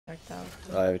checked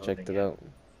out. I checked it out.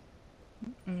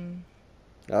 Mm.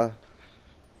 Ah,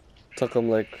 took him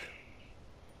like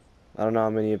I don't know how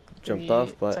many jumped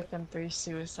off, but Took them 3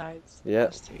 suicides the yeah,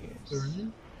 past 2 years.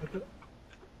 30? Okay.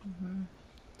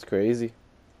 it's crazy.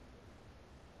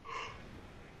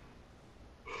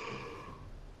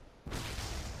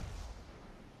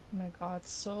 Oh my god,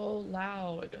 so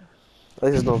loud. At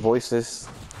least there's no voices.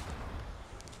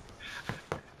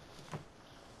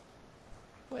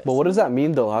 But what does that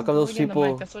mean though? How come those Blowing in the mic,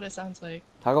 people? that's what it sounds like.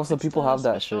 How come some It's people the have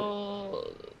that shit?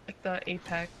 special, like the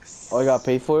Oh, you gotta Apex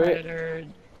pay for it? Predator.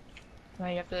 Now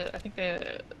you have to, I think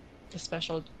the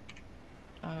special,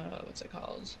 what's it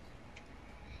called?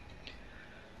 The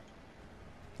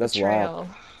That's whack. trail.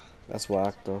 That's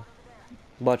whack though.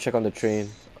 I'm about to check on the train.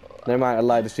 So Never mind, I loud.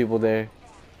 lied. There's people there.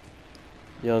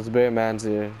 Yo, it's Bear Man's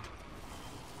here.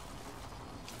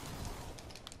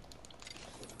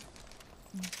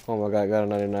 Oh my god, I got a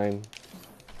 99.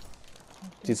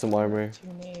 Need some armor. 2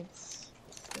 nades.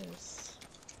 This.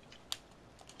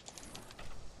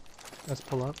 Let's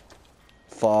pull up.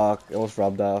 Fuck, I almost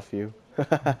robbed that off you.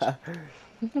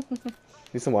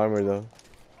 Need some armor though.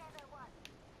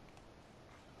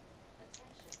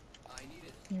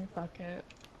 Your bucket.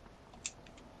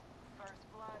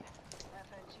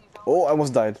 Oh, I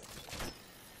almost died.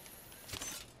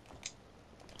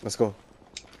 Let's go.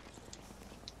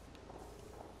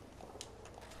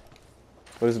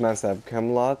 What does man have?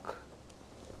 Chemlock?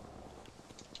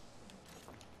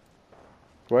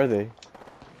 Where are they?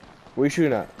 Where are you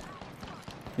shooting at?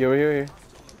 Yo, we're here.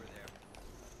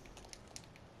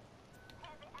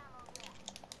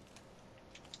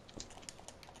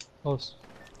 Close.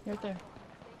 Right there.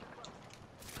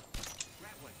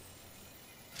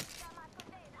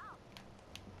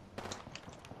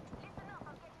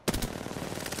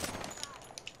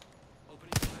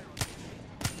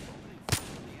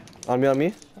 On me, on me.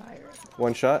 Firing.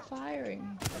 One shot.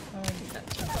 Firing. Oh, I need that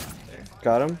jump after.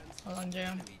 Got him. Hold on,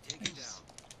 Jam. Thanks.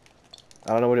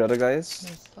 I don't know where the other guy is.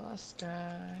 There's the last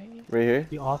guy. Right here.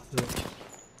 The off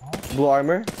the. Blue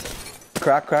armor.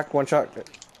 Crack, crack. One shot.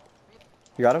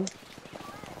 You got him?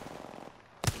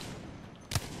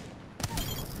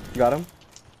 Got him?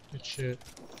 Good shit.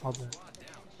 All that.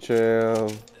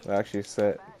 Chill. I actually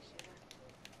set.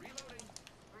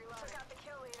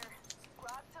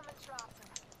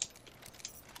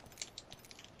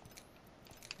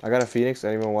 I got a Phoenix.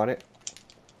 Anyone want it?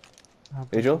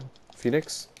 Angel?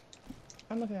 Phoenix?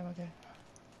 I'm okay, I'm okay.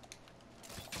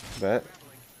 Bet.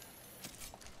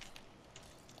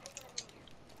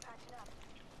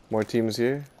 More teams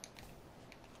here.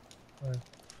 Where?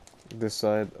 This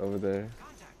side, over there.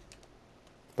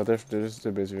 But they're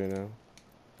busy right now.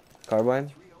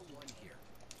 Carbine?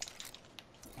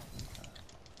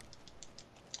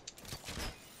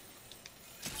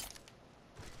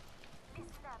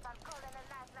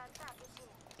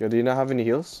 Yo, do you not have any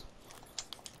heals?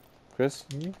 Chris?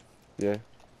 Me? Yeah.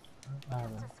 I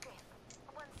don't know.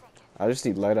 I just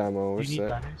need light ammo. We're Do you need set.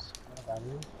 batteries?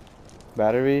 Batteries?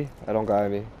 Battery? I don't got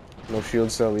any. No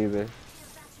shield cell either.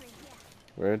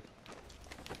 Weird.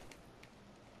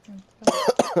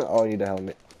 Oh, I need a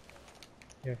helmet.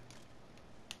 Here.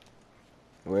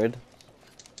 Weird.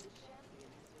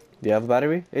 Do you have a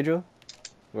battery, Adriel?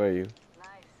 Where are you?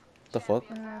 The fuck?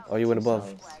 Oh, you went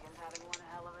above.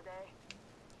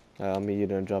 I'll meet you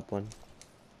there and drop one.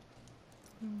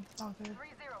 All good.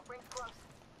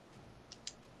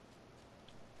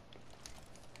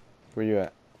 Where you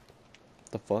at?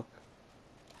 The fuck?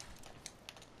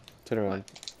 Turn around.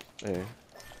 There.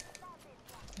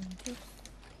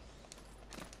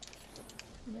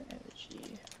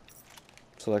 Energy.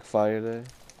 Select fire there.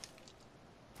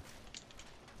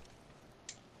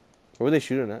 Where were they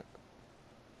shooting at?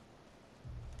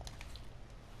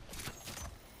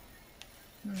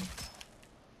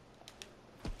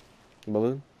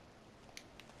 Balloon?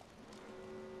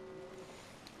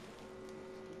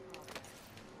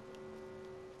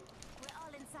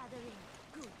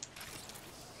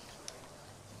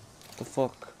 The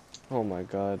fuck? Oh my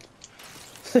god.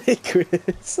 Hey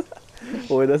Chris.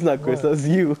 Oh wait, that's not Chris, What? that's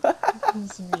you.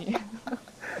 It's me.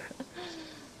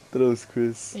 That was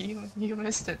Chris. You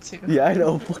missed it too. Yeah, I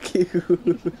know, fuck you.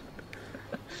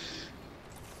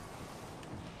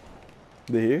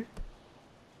 They here?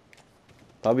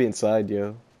 Probably inside,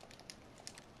 yo.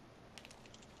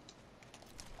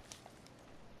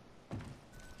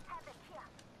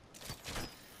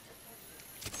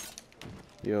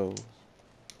 Yo.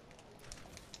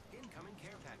 Incoming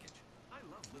care package. I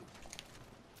love loot.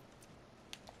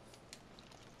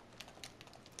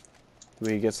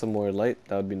 We get some more light,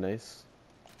 that would be nice.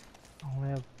 I only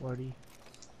have 40.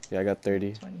 Yeah, I got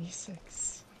 30.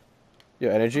 26.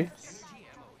 Your energy? Nice. Energy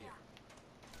ammo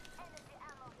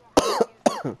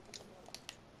here.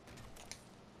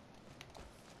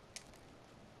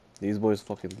 These boys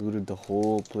fucking looted the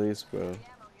whole place, bro.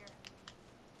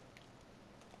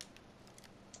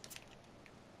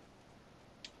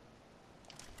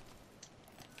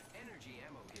 Energy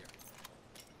ammo here.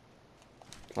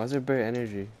 Why is there bare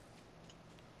energy?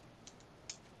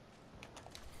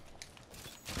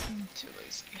 I'm too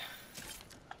lazy.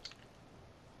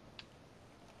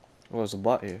 Oh, there's a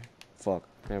bot here. Fuck.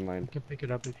 Never You mind. can pick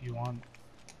it up if you want.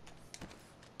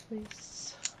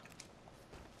 Please.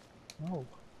 No.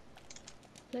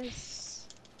 Please.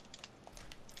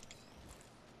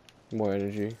 More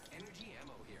energy. Energy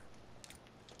ammo here.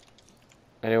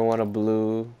 Anyone want a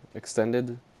blue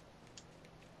extended?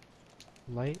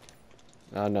 Light?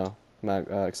 No.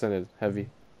 Extended. Heavy.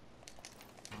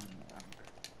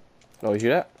 Oh, you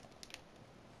hear that?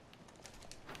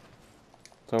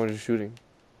 Someone's just shooting.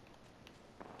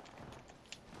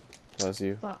 Oh, that's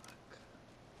you. Fuck.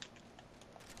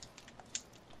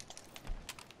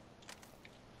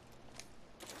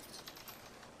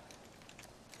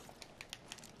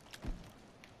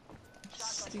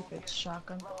 Stupid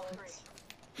shotgun bullets.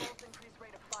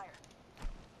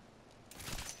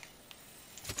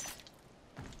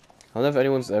 I don't know if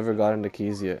anyone's ever gotten the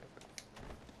keys yet.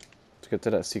 To get to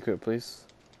that secret place.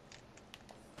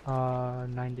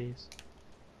 9 days.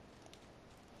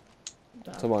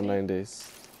 It's about 9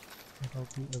 days. It'll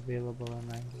be available in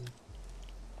 9 days.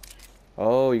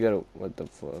 Oh, you gotta. What the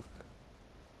fuck?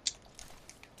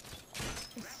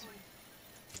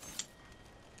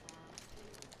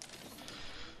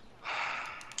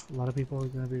 A lot of people are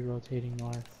gonna be rotating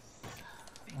north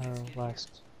or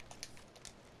west.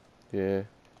 Yeah.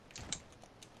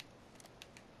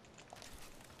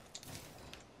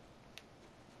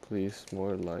 Please,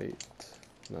 more light.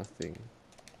 Nothing.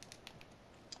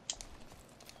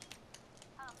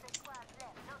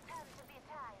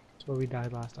 That's where we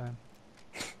died last time.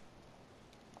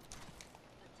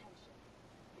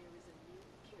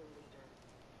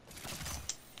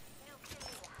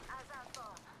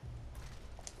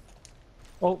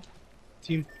 Oh,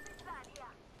 team.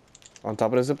 On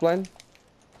top of the zip line?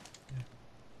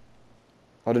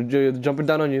 Oh, they're jumping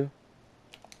down on you.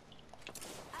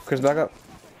 Chris, back up.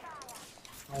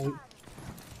 Oh,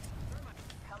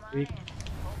 weak.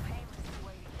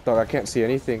 Dog, I can't see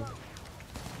anything.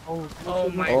 Oh, Oh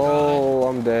my Oh,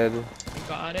 I'm dead. god. You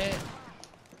got it.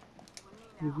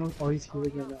 he's not. Oh, he's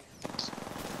healing right now.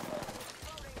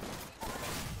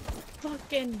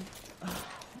 Fucking.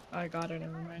 I got it,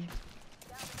 never mind.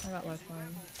 I got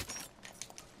lifeline.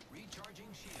 Recharging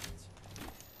shields.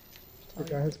 The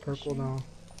guy has purple now.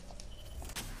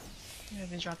 Yeah,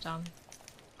 they dropped down.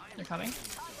 They're coming?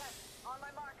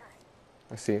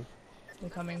 I see him. They're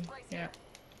coming. Yeah.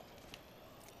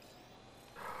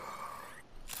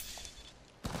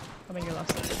 Coming your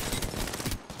left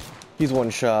side. He's one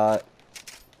shot.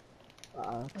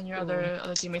 And your other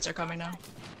teammates are coming now.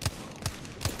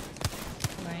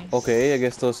 Nice. Okay, I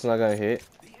guess those not gonna hit.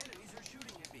 The enemies are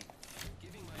shooting at me.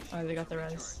 Giving my Oh, they got the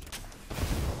res.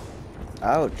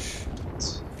 Ouch.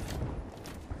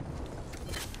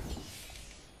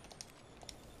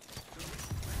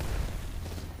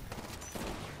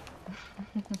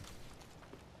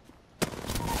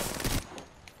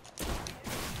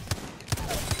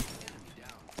 enemy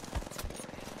down.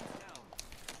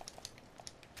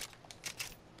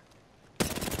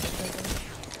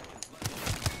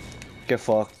 Get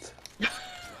fucked. Looks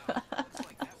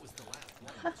like that was the last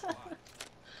one in the squad.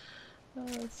 Oh,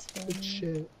 that's Good funny.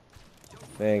 shit.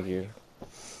 Thank you.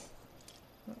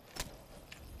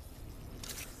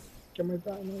 Get my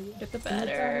battle. Get the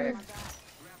better.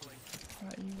 Grappling.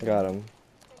 Alright, you Got him.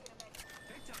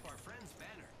 Picked up our friend's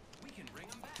banner. We can bring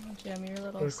him back. Jam, you're a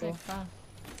little Very sick, cool. huh?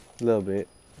 A little bit.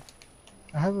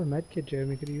 I have a med kit,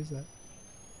 Jeremy. Could use that.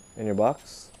 In your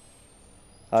box?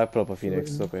 I put up a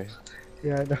phoenix. It's okay.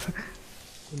 Yeah, I know.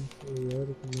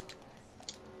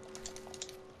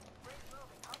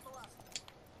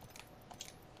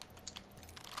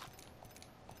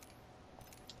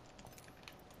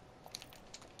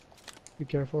 Be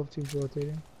careful of teams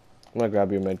rotating. I'm gonna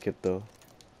grab your med kit though.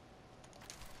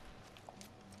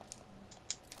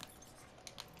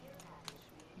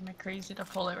 Am I crazy to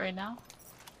pull it right now?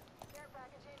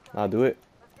 I'll do it.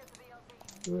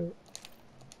 Do it.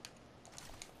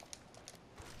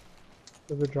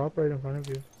 There's a drop right in front of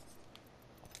you.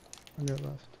 On your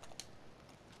left.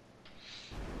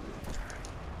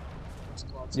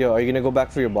 Yo, are you gonna go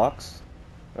back for your box?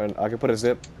 And I can put a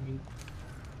zip. I mean,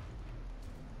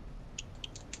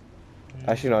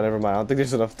 Actually, no, never mind. I don't think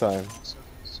there's enough time.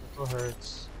 circle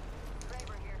hurts.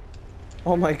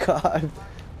 Oh my god.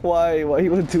 Why? Why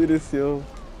you would do this, yo?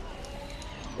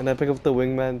 And I pick up the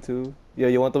wingman too. Yo,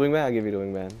 you want the wingman? I'll give you the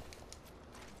wingman.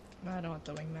 No, I don't want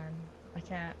the wingman. I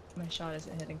can't. My shot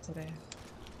isn't hitting today.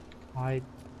 I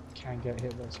can't get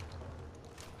hit by this.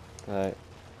 Alright.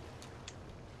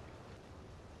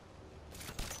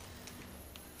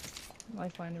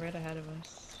 Lifeline right ahead of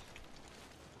us.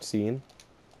 Scene.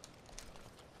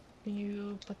 Can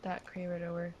you put that crater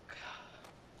to work?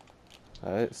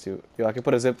 Alright, see. Yo, I can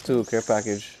put a zip too. Care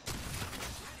package.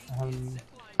 Is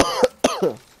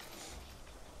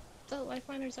that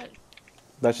lifeline or is that?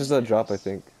 That's just a drop, I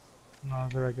think. No,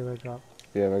 the regular drop.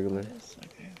 Yeah, regular. It is?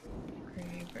 Okay.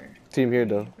 Craver. Team here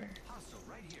though. Craver. Hostile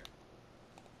right here.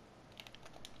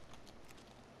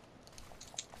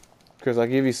 Chris, I'll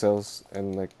give you cells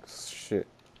and like shit.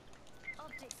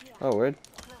 Oh, word.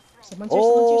 Someone's here,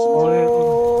 someone's here, someone's here.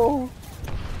 Oh!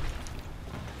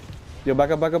 Yo,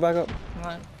 back up, back up, back up. Come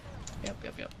on. Yep.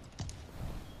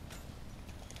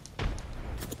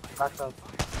 Back up.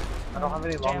 I don't have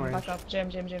any long Jam, range. back up. Jam,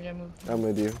 move. I'm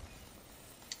with you.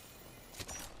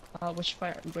 Which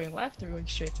fight? Are we going left or are we going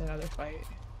straight to another fight?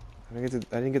 I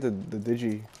didn't get the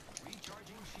digi.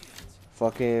 Recharging shields.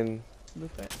 Fucking.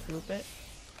 Loop it.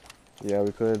 Yeah,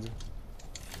 we could.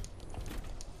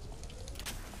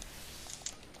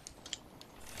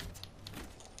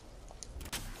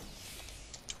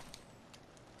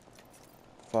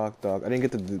 Fuck, dog. I didn't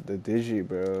get the digi,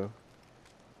 bro.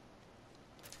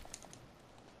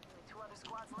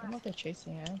 I don't know if they're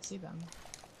chasing. I don't see them.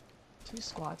 2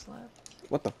 squads left.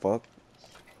 What the fuck?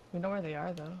 We know where they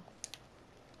are though.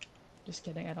 Just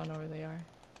kidding. I don't know where they are.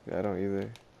 Yeah, I don't either.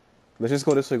 Let's just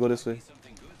go this way, go this way.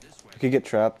 Something good this way. We could get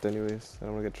trapped anyways. I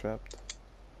don't want to get trapped.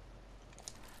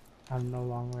 I have no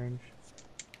long range.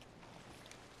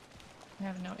 I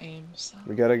have no aim, so.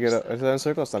 We gotta get up. Just, Is that in a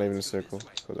circle? It's not even a circle.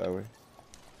 Let's go that way.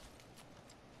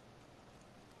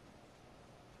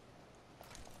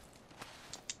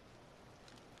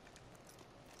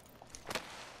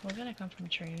 We're gonna come from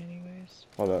train anyways.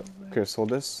 Hold up. Probably. Chris, hold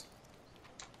this.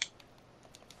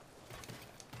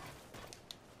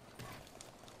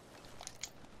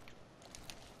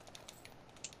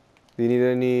 Do you need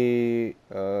any,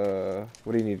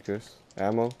 what do you need, Chris?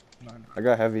 Ammo? No. I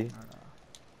got heavy.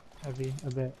 Heavy, a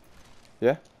bit.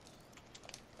 Yeah?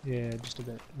 Yeah, just a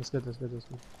bit. That's good.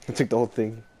 I took the whole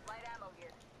thing.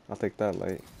 I'll take that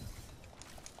light.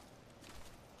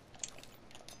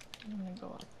 I'm gonna go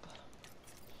up.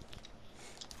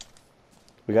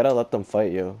 We gotta let them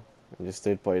fight, yo. And just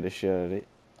third party the shit out of it.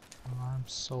 Oh, I'm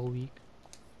so weak.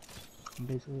 I'm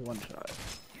basically one shot.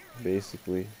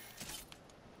 Basically.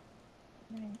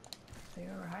 Right. They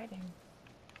were hiding.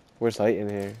 Where's height in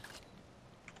here?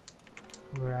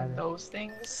 We're at it. Those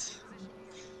things.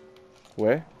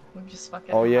 Where? We just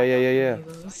fucking. Oh, yeah, hide yeah, up yeah, in yeah. any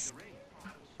of those.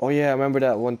 Oh yeah, I remember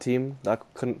that one team that I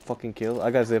couldn't fucking kill.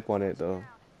 I got zip on it though.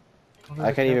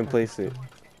 I can't even place it.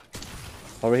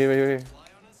 Over here, here, here. Fly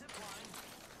on a zip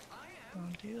line. I am.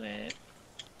 Don't do it.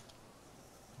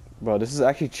 Bro, this is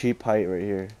actually cheap height right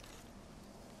here.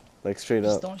 Like straight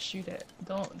Just up. don't shoot it.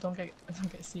 Don't get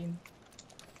seen.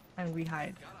 And we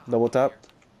hide. Double tap.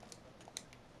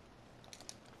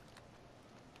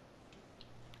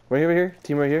 Right here, right here.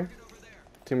 Team right here.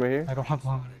 Team right here. I don't have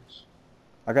long range.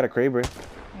 I got a Kraber.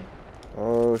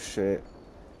 Oh shit.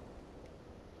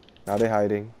 Now they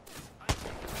hiding.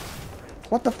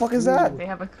 What the fuck is that? They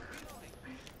have a.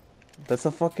 That's a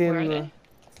Where are fucking they?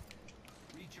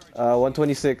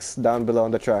 126 down below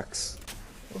on the tracks.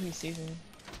 Oh, he sees me.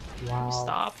 Wow.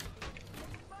 Stop.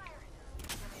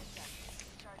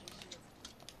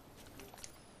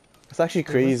 It's actually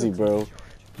crazy, bro.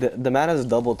 The man has a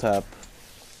double tap.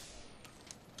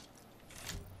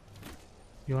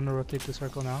 You want to rotate the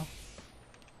circle now?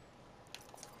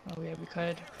 Oh yeah, we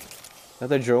could. Is that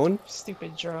the drone?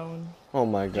 Stupid drone. Oh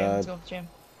my Jam, let's god. go, Jam.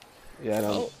 Yeah, I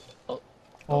know. Oh,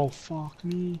 Oh, fuck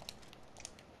me.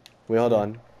 Wait, hold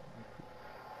on.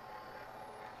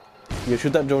 You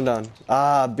shoot that drone down.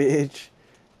 Ah, bitch.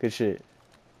 Good shit.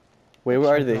 Wait,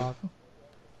 where are they? Drop.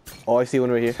 Oh, I see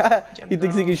one right here. He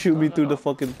thinks he can shoot me No, through no. the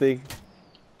fucking thing.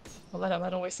 well,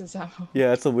 let him waste his ammo.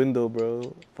 Yeah, it's a window,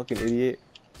 bro. Fucking idiot.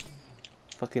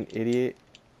 Fucking idiot.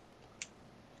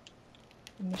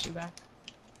 Let me shoot back.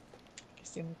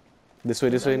 See him. This way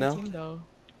Where's the now? other team, though?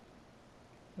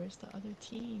 Where's the other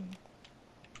team?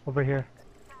 Over here.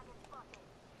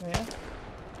 Oh, yeah?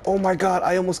 Oh my god,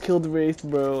 I almost killed Wraith,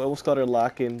 bro. I almost got her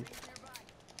locking.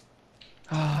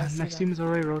 Ah, I see next that. team is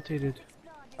already rotated.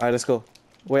 Alright, let's go.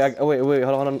 Wait, wait,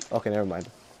 hold on. Okay, never mind.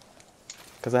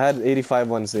 Because I had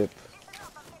 85 on zip.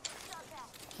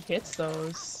 He hits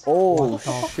those. Oh,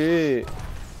 Wow. shit.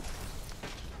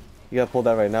 You gotta pull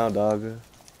that right now, dog.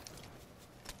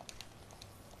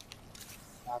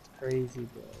 That's crazy,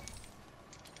 bro.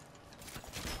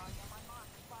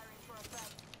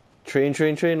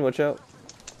 Train, watch out.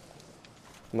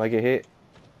 Might get hit.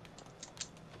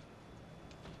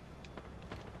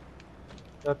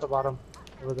 They're at the bottom,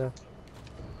 over there.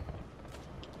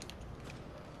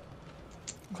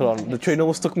 Hold on, the train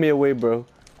almost took me away, bro.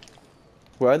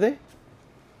 Where are they?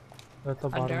 They're at the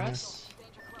bottom. Under Here. us.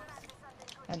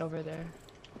 And over there.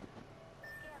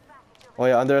 Oh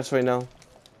yeah, under us right now.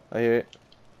 I hear it.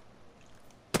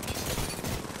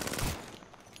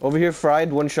 Over here,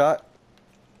 fried, one shot.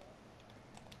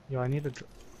 Yo, I need to.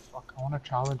 Fuck, I want to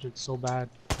challenge it so bad.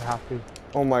 I have to.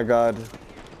 Oh my god.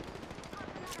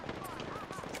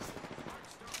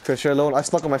 Chris, you're alone. I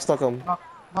stuck him.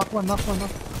 Knock one.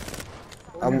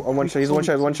 I'm one shot. He's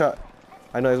one shot.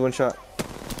 I know he's one shot.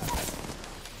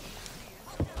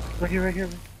 Right here.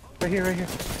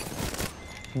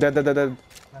 Dead. That's enough.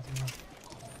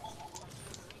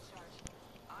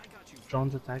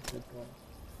 Drones attacked it, bro.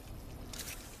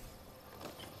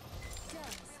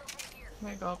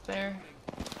 Might go up there.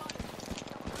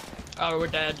 Oh, we're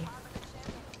dead.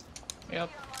 Yep.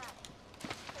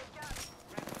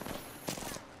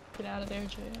 Get out of there,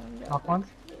 Jay. Knock one.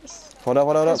 Hold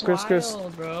up, He's Chris.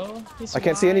 wild, bro. He's I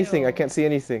can't see anything.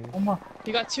 wild. One more.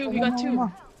 You got two.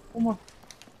 One more.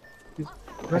 He's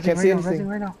I can't see anything.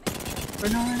 Right now.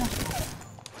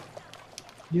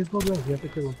 Use both of them. You have to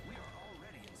kill him.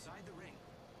 Already inside the ring.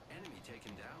 Enemy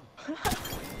taken down.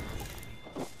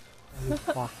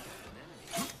 Fuck.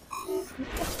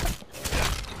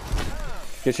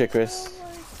 Good shit, Chris.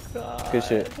 God. Good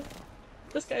shit.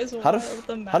 This guy's wild How with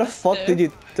the the fuck did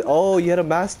you? Oh, you had a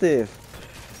Mastiff.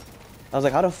 I was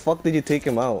like, how the fuck did you take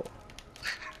him out?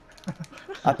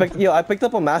 I picked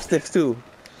up a Mastiff too,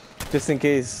 just in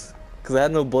case, cause I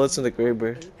had no bullets in the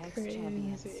Graber.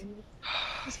 Crazy.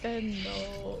 This guy had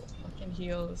no fucking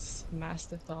heals.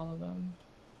 Mastiff all of them.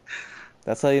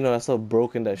 That's how you know that's how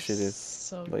broken that shit is.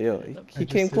 So But yo, good at he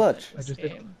came this clutch. I just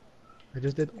did game. I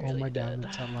just did all Really my did.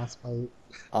 damage that last fight.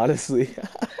 Honestly.